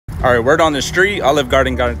All right, word on the street, Olive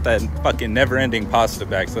Garden got that fucking never-ending pasta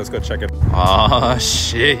back, so let's go check it. Oh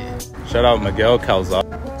shit. Shout out Miguel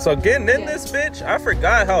Calzado. So getting in this bitch, I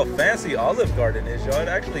forgot how fancy Olive Garden is, y'all. It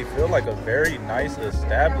actually feels like a very nice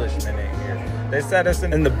establishment in here. They sat us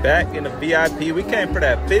in the back in the VIP. We came for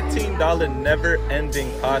that $15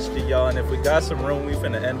 never-ending pasta, y'all. And if we got some room, we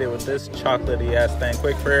finna end it with this chocolatey ass thing.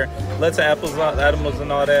 Quick prayer. Let's to apples, animals, and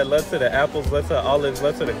all that. Let's to the apples. Let's to olives.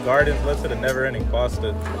 Let's to the gardens. Let's to the never-ending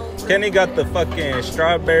pasta. Kenny got the fucking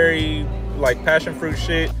strawberry, like passion fruit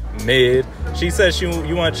shit. Mid. She says you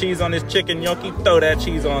want cheese on this chicken gnocchi, throw that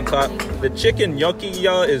cheese on top. The chicken gnocchi,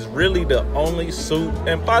 y'all, is really the only soup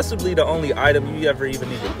and possibly the only item you ever even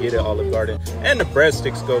need to get at Olive Garden. And the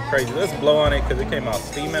breadsticks go crazy. Let's blow on it because it came out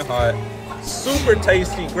steaming hot. Super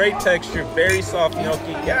tasty, great texture, very soft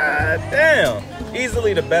gnocchi. God damn.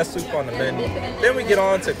 Easily the best soup on the menu. Then we get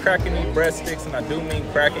on to cracking these breadsticks, and I do mean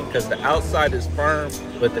cracking because the outside is firm,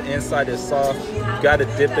 but the inside is soft. You gotta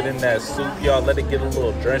dip it in that soup, y'all. Let it get a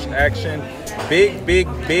little drenched action. Big, big,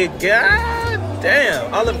 big. God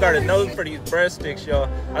damn. Olive Garden known for these breadsticks, y'all.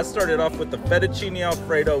 I started off with the fettuccine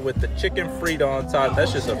alfredo with the chicken frito on top.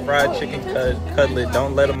 That's just a fried chicken cutlet.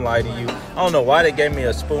 Don't let them lie to you. I don't know why they gave me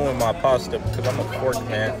a spoon with my pasta because I'm a fork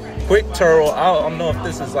man. Quick turtle. I don't know if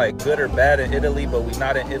this is like good or bad in Italy, but we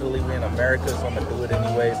not in Italy, we in America, so I'm gonna do it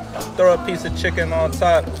anyways. Throw a piece of chicken on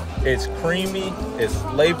top. It's creamy, it's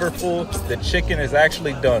flavorful. The chicken is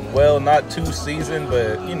actually done well, not too seasoned,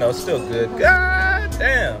 but you know, still good. God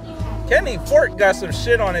damn. Kenny Fork got some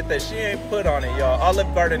shit on it that she ain't put on it, y'all.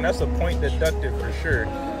 Olive Garden, that's a point deducted for sure.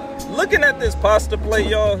 Looking at this pasta plate,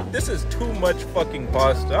 y'all, this is too much fucking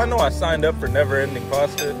pasta. I know I signed up for never-ending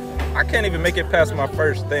pasta. I can't even make it past my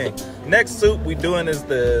first thing. Next soup we doing is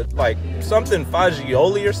the, like, something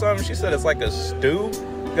fagioli or something. She said it's like a stew.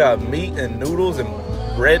 Got meat and noodles and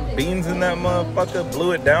red beans in that motherfucker.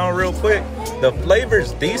 Blew it down real quick. The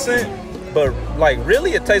flavor's decent, but like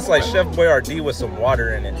really it tastes like Chef Boyardee with some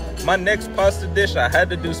water in it. My next pasta dish, I had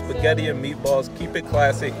to do spaghetti and meatballs. Keep it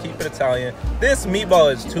classic, keep it Italian. This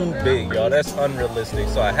meatball is too big, y'all. That's unrealistic.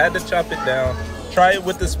 So I had to chop it down, try it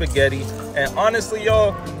with the spaghetti. And honestly,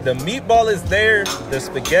 y'all, the meatball is there. The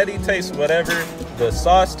spaghetti tastes whatever. The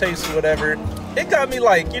sauce tastes whatever. It got me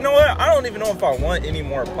like, you know what? I don't even know if I want any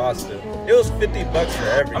more pasta. It was 50 bucks for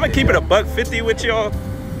everything. I'm gonna keep it $1.50 with y'all.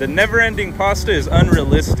 The never-ending pasta is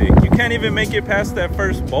unrealistic. You can't even make it past that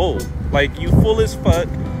first bowl. Like, you full as fuck.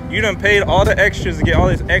 You done paid all the extras to get all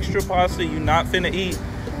this extra pasta you not finna eat.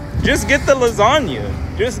 Just get the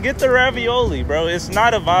lasagna. Just get the ravioli, bro. It's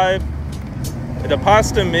not a vibe. The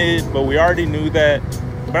pasta mid, but we already knew that.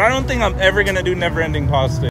 But I don't think I'm ever gonna do never-ending pasta.